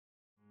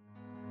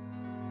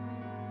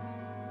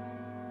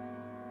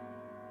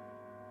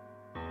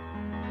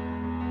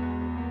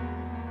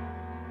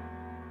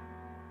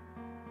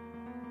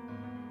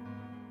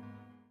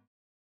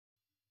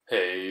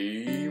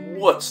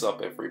What's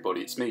up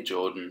everybody, it's me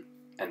Jordan,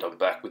 and I'm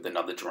back with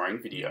another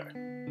drawing video.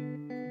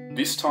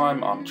 This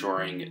time I'm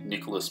drawing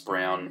Nicolas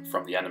Brown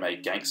from the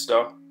anime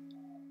Gangsta.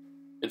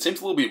 It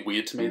seems a little bit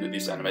weird to me that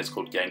this anime is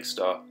called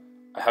Gangsta.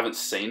 I haven't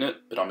seen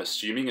it, but I'm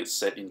assuming it's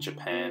set in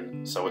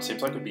Japan, so it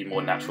seems like it would be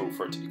more natural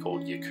for it to be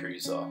called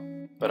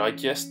Yakuza. But I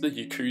guess the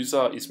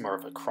Yakuza is more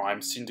of a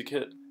crime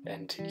syndicate,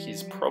 and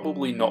he's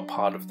probably not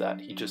part of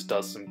that, he just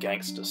does some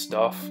gangster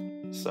stuff.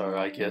 So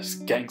I guess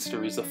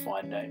Gangsta is a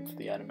fine name for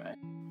the anime.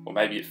 Or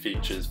maybe it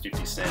features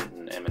 50 Cent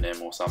and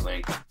Eminem or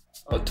something.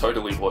 I'd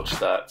totally watch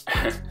that.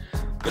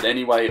 But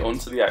anyway, on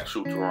to the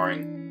actual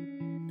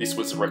drawing. This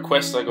was a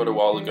request I got a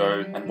while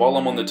ago, and while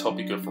I'm on the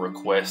topic of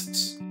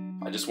requests,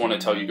 I just want to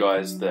tell you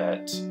guys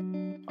that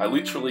I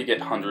literally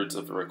get hundreds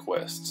of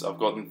requests. I've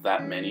gotten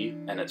that many,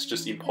 and it's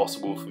just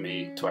impossible for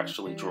me to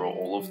actually draw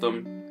all of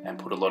them and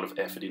put a lot of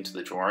effort into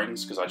the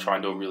drawings, because I try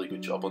and do a really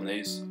good job on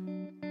these.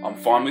 I'm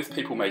fine with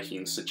people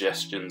making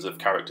suggestions of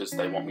characters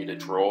they want me to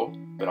draw,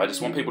 but I just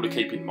want people to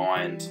keep in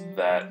mind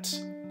that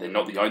they're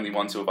not the only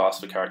ones who have asked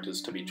for characters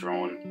to be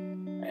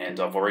drawn, and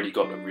I've already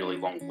got a really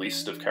long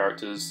list of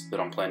characters that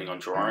I'm planning on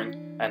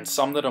drawing, and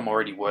some that I'm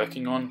already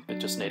working on, but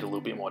just need a little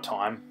bit more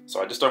time.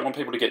 So I just don't want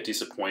people to get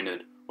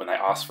disappointed when they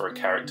ask for a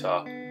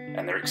character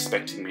and they're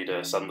expecting me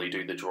to suddenly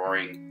do the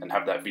drawing and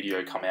have that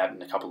video come out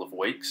in a couple of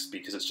weeks,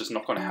 because it's just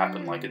not going to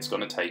happen. Like, it's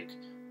going to take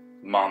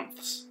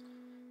months,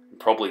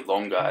 probably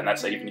longer, and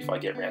that's even if I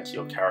get around to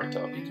your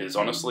character, because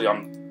honestly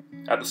I'm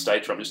at the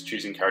stage where I'm just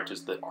choosing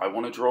characters that I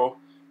want to draw,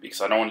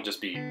 because I don't want to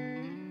just be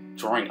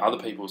drawing other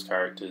people's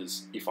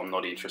characters if I'm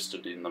not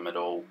interested in them at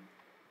all.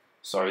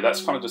 So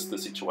that's kind of just the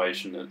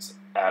situation it's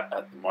at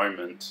the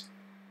moment,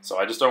 so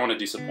I just don't want to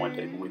disappoint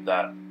people with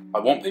that. I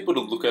want people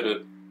to look at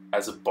it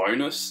as a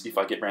bonus if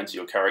I get around to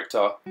your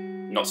character,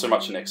 not so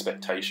much an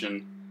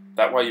expectation.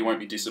 That way you won't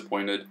be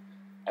disappointed.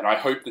 And I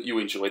hope that you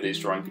enjoy these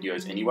drawing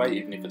videos anyway,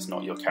 even if it's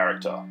not your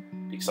character,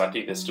 because I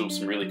think there's still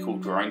some really cool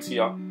drawings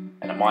here,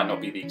 and it might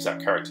not be the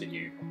exact character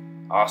you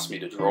asked me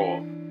to draw,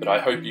 but I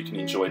hope you can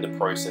enjoy the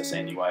process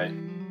anyway.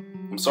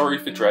 I'm sorry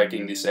for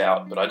dragging this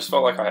out, but I just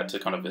felt like I had to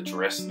kind of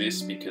address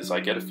this, because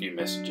I get a few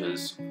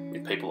messages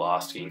with people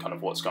asking kind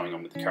of what's going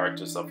on with the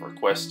characters I've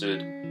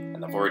requested,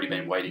 and they've already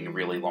been waiting a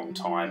really long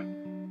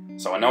time.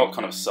 So I know it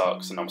kind of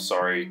sucks, and I'm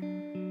sorry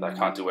I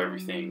can't do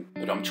everything,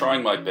 but I'm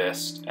trying my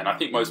best, and I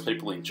think most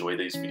people enjoy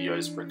these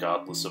videos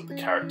regardless of the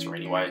character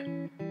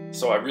anyway.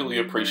 So I really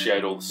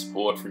appreciate all the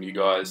support from you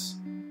guys.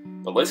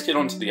 But let's get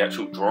on to the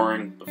actual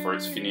drawing before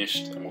it's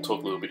finished, and we'll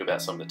talk a little bit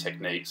about some of the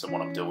techniques and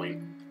what I'm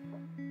doing.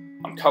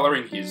 I'm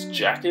colouring his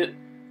jacket,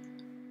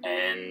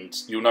 and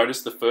you'll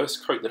notice the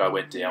first coat that I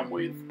went down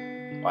with,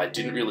 I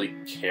didn't really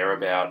care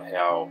about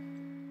how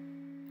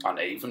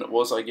uneven it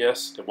was, I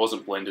guess. It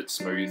wasn't blended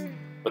smooth.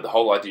 But the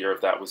whole idea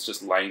of that was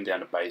just laying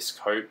down a base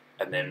coat,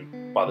 and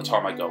then by the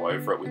time I go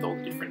over it with all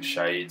the different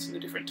shades and the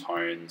different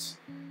tones,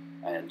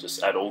 and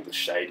just add all the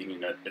shading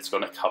in it, it's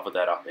going to cover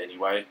that up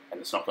anyway,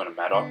 and it's not going to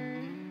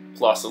matter.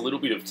 Plus, a little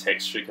bit of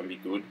texture can be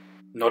good.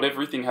 Not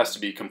everything has to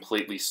be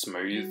completely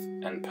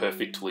smooth and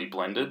perfectly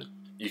blended.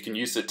 You can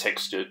use the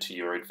texture to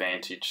your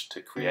advantage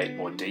to create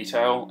more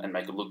detail and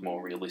make it look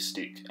more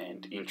realistic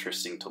and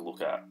interesting to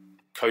look at.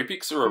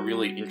 Copics are a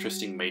really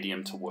interesting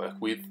medium to work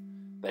with.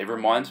 They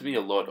remind me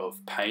a lot of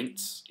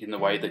paints in the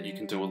way that you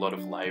can do a lot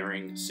of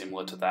layering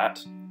similar to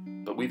that.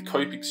 But with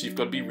Copics, you've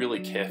got to be really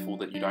careful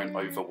that you don't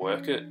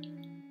overwork it,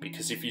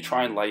 because if you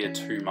try and layer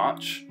too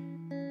much,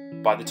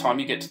 by the time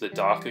you get to the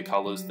darker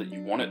colours that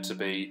you want it to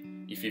be,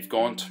 if you've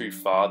gone too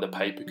far, the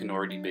paper can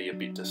already be a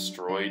bit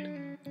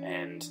destroyed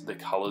and the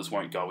colours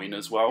won't go in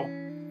as well.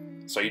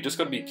 So you just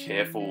got to be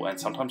careful and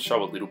sometimes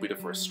show a little bit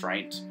of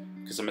restraint,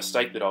 because a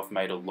mistake that I've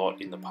made a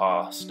lot in the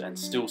past, and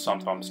still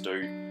sometimes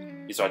do,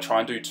 is I try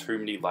and do too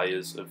many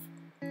layers of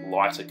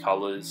lighter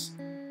colours,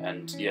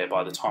 and yeah,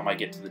 by the time I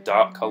get to the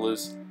dark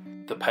colours,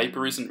 the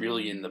paper isn't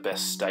really in the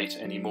best state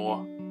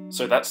anymore.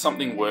 So that's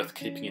something worth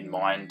keeping in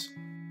mind.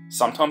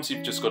 Sometimes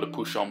you've just got to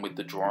push on with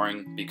the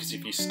drawing, because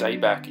if you stay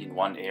back in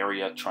one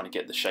area trying to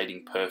get the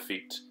shading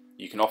perfect,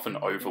 you can often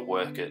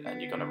overwork it and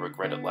you're going to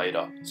regret it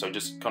later. So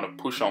just kind of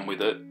push on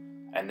with it,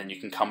 and then you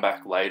can come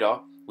back later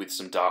with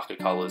some darker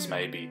colours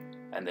maybe,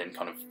 and then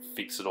kind of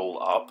fix it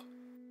all up.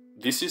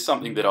 This is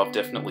something that I've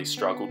definitely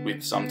struggled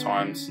with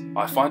sometimes.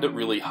 I find it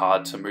really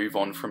hard to move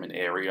on from an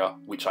area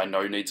which I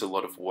know needs a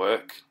lot of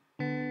work.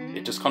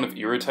 It just kind of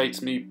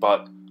irritates me,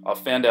 but I've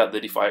found out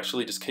that if I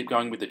actually just keep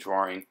going with the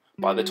drawing,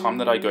 by the time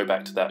that I go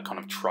back to that kind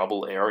of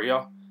trouble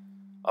area,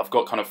 I've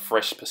got kind of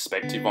fresh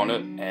perspective on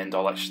it, and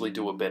I'll actually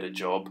do a better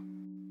job.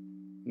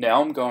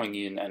 Now I'm going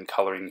in and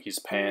colouring his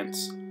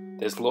pants.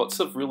 There's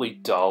lots of really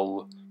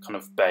dull kind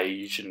of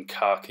beige and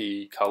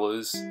khaki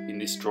colours in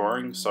this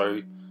drawing,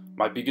 so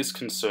my biggest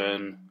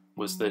concern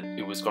was that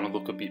it was going to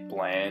look a bit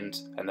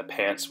bland and the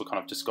pants were kind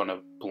of just going to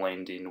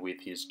blend in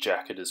with his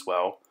jacket as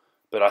well.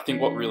 But I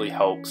think what really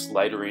helps,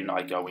 later in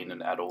I go in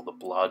and add all the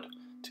blood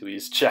to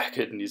his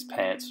jacket and his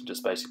pants,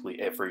 just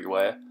basically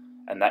everywhere,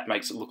 and that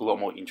makes it look a lot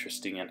more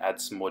interesting and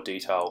adds some more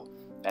detail.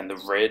 And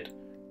the red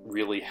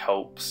really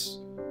helps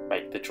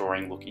make the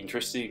drawing look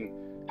interesting.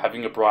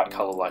 having a bright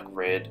colour like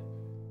red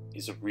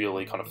is a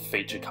really kind of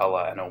feature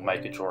colour, and it'll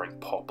make a drawing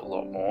pop a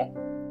lot more.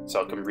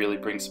 So it can really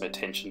bring some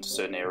attention to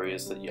certain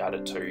areas that you add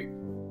it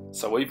to.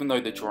 So even though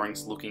the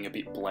drawing's looking a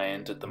bit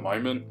bland at the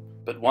moment,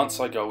 but once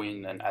I go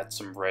in and add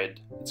some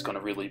red, it's going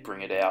to really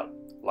bring it out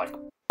like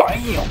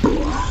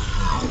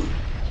BAM!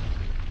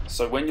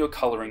 So when you're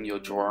colouring your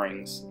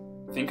drawings,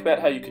 think about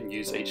how you can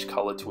use each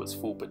colour to its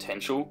full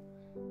potential.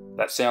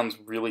 That sounds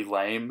really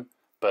lame,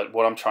 but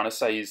what I'm trying to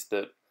say is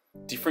that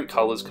different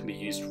colours can be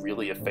used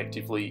really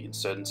effectively in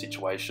certain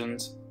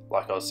situations.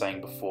 Like I was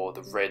saying before,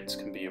 the reds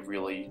can be a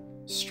really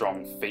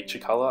strong feature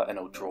colour and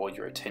it'll draw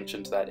your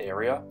attention to that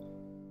area.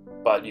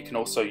 But you can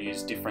also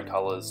use different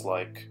colours,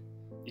 like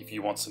if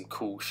you want some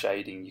cool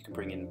shading, you can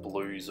bring in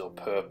blues or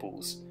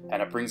purples,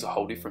 and it brings a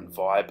whole different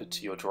vibe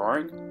to your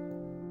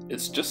drawing.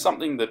 It's just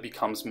something that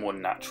becomes more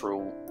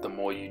natural the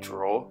more you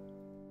draw.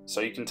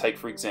 So you can take,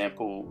 for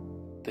example,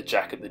 the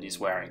jacket that he's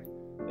wearing.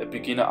 A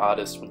beginner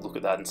artist would look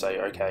at that and say,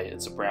 okay,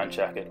 it's a brown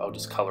jacket, I'll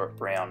just colour it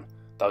brown.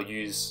 They'll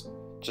use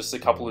just a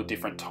couple of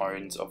different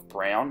tones of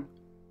brown,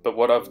 but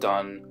what I've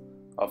done,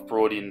 I've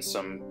brought in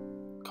some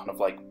kind of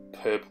like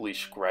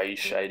purplish grey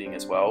shading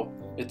as well.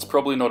 It's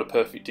probably not a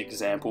perfect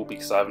example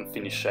because I haven't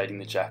finished shading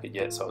the jacket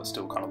yet, so it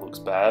still kind of looks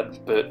bad,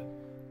 but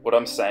what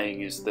I'm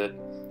saying is that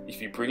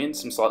if you bring in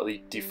some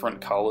slightly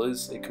different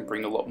colours, it can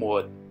bring a lot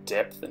more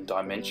depth and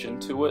dimension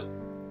to it,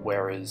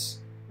 whereas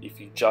if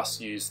you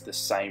just use the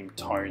same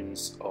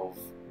tones of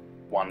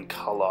one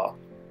colour,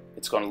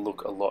 it's going to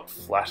look a lot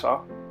flatter.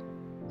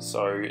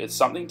 So it's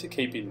something to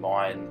keep in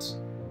mind,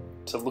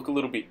 to look a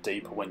little bit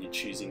deeper when you're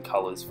choosing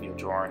colours for your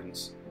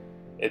drawings.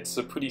 It's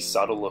a pretty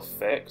subtle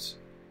effect,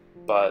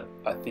 but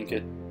I think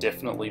it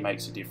definitely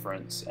makes a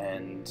difference,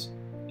 and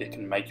it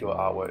can make your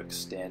artwork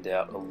stand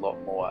out a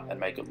lot more and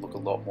make it look a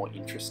lot more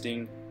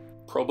interesting.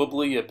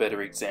 Probably a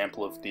better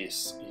example of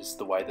this is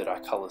the way that I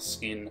colour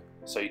skin.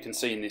 So you can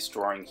see in this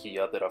drawing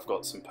here that I've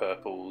got some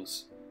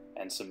purples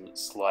and some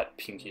slight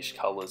pinkish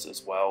colours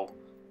as well.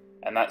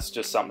 And that's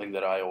just something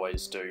that I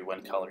always do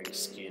when colouring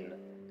skin,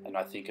 and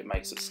I think it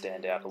makes it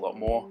stand out a lot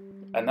more.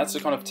 And that's the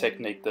kind of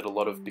technique that a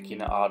lot of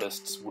beginner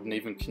artists wouldn't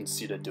even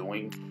consider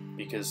doing,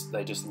 because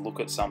they just look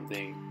at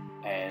something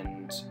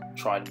and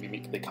try and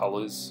mimic the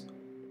colours.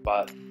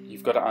 But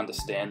you've got to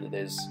understand that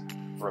there's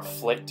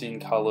reflecting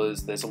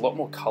colours, there's a lot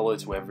more colour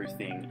to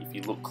everything if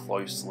you look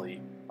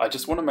closely. I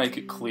just want to make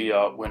it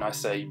clear when I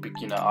say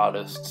beginner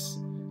artists,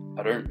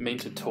 I don't mean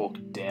to talk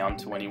down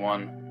to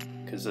anyone,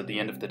 because at the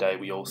end of the day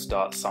we all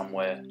start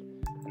somewhere,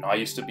 and I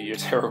used to be a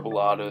terrible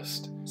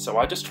artist, so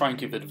I just try and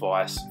give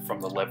advice from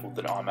the level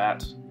that I'm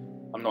at.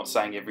 I'm not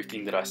saying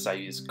everything that I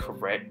say is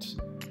correct,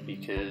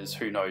 because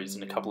who knows,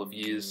 in a couple of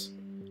years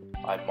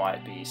I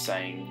might be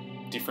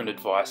saying different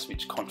advice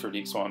which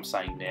contradicts what I'm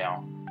saying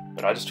now.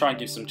 But I just try and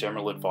give some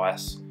general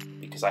advice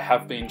because I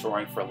have been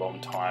drawing for a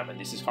long time, and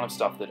this is kind of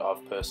stuff that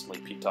I've personally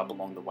picked up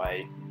along the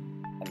way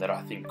and that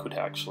I think could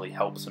actually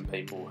help some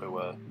people who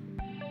are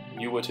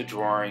newer to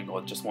drawing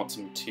or just want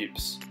some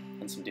tips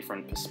and some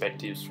different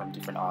perspectives from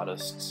different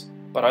artists.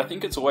 But I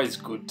think it's always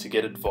good to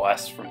get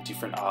advice from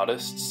different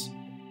artists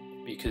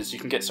because you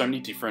can get so many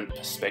different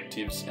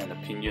perspectives and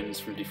opinions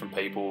from different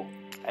people,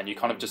 and you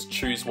kind of just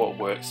choose what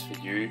works for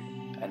you,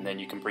 and then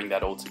you can bring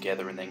that all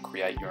together and then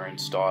create your own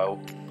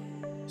style.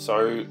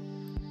 So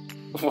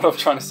what I'm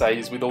trying to say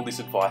is, with all this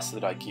advice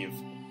that I give,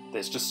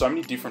 there's just so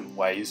many different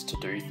ways to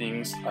do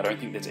things. I don't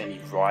think there's any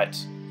right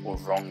or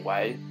wrong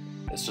way.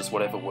 It's just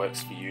whatever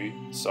works for you.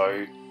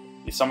 So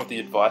if some of the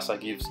advice I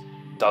give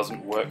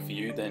doesn't work for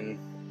you, then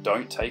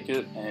don't take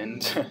it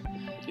and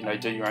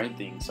do your own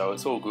thing. So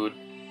it's all good.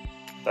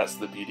 That's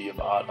the beauty of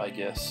art, I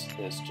guess.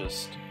 There's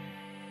just,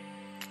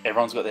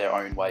 everyone's got their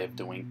own way of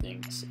doing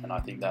things, and I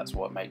think that's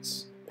what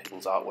makes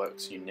people's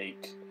artworks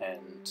unique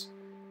and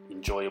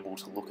enjoyable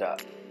to look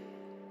at.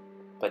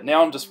 But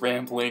now I'm just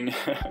rambling.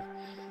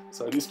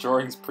 So this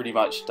drawing's pretty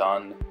much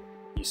done.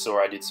 You saw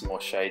I did some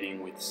more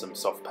shading with some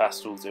soft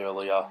pastels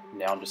earlier.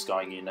 Now I'm just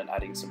going in and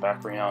adding some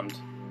background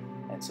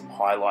and some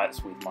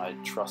highlights with my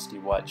trusty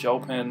white gel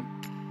pen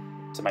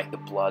to make the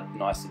blood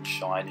nice and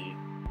shiny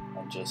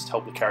and just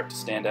help the character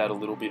stand out a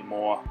little bit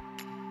more.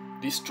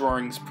 This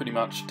drawing's pretty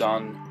much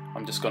done.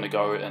 I'm just going to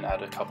go and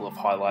add a couple of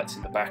highlights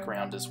in the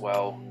background as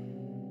well,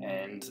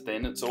 and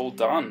then it's all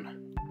done.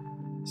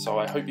 So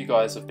I hope you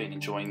guys have been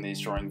enjoying these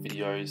drawing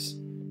videos.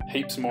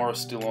 Heaps more are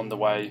still on the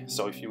way,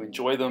 so if you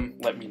enjoy them,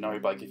 let me know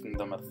by giving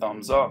them a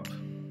thumbs up.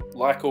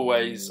 Like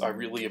always, I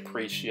really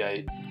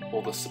appreciate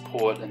all the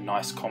support and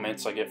nice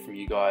comments I get from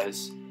you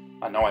guys.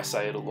 I know I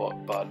say it a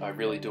lot, but I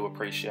really do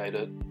appreciate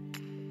it.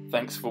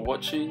 Thanks for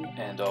watching,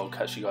 and I'll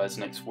catch you guys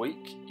next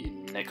week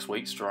in next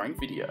week's drawing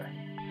video.